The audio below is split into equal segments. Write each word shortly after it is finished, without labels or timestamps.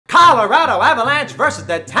Colorado Avalanche versus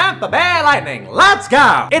the Tampa Bay Lightning. Let's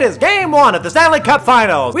go! It is game 1 of the Stanley Cup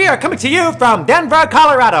Finals. We are coming to you from Denver,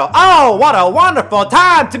 Colorado. Oh, what a wonderful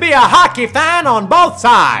time to be a hockey fan on both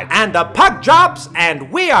sides. And the puck drops,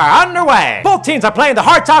 and we are underway. Both teams are playing the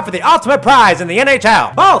hearts out for the ultimate prize in the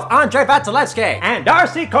NHL. Both Andrei Vasilevsky and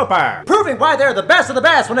Darcy Cooper, proving why they're the best of the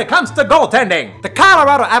best when it comes to goaltending. The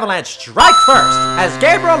Colorado Avalanche strike first, as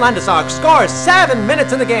Gabriel Landeskog scores 7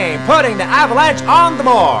 minutes in the game, putting the Avalanche on the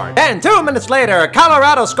board. Then 2 minutes later,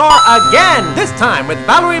 Colorado score again, this time with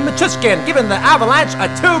Valery Michushkin giving the Avalanche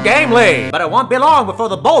a 2-game lead. But it won't be long before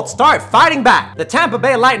the Bolts start fighting back. The Tampa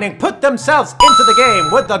Bay Lightning put themselves into the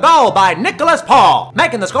game with the goal by Nicholas Paul,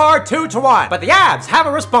 making the score 2-1. But the Avs have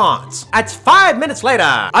a response. At 5 minutes later,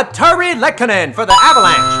 Arturi Lehkonen for the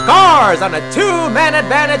Avalanche scores on a 2-man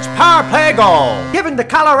advantage power play goal, giving the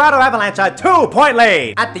Colorado Avalanche a 2-point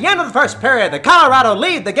lead. At the end of the first period, the Colorado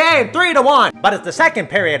lead the game 3-1. But it's the second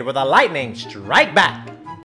period where the Lightning strike back.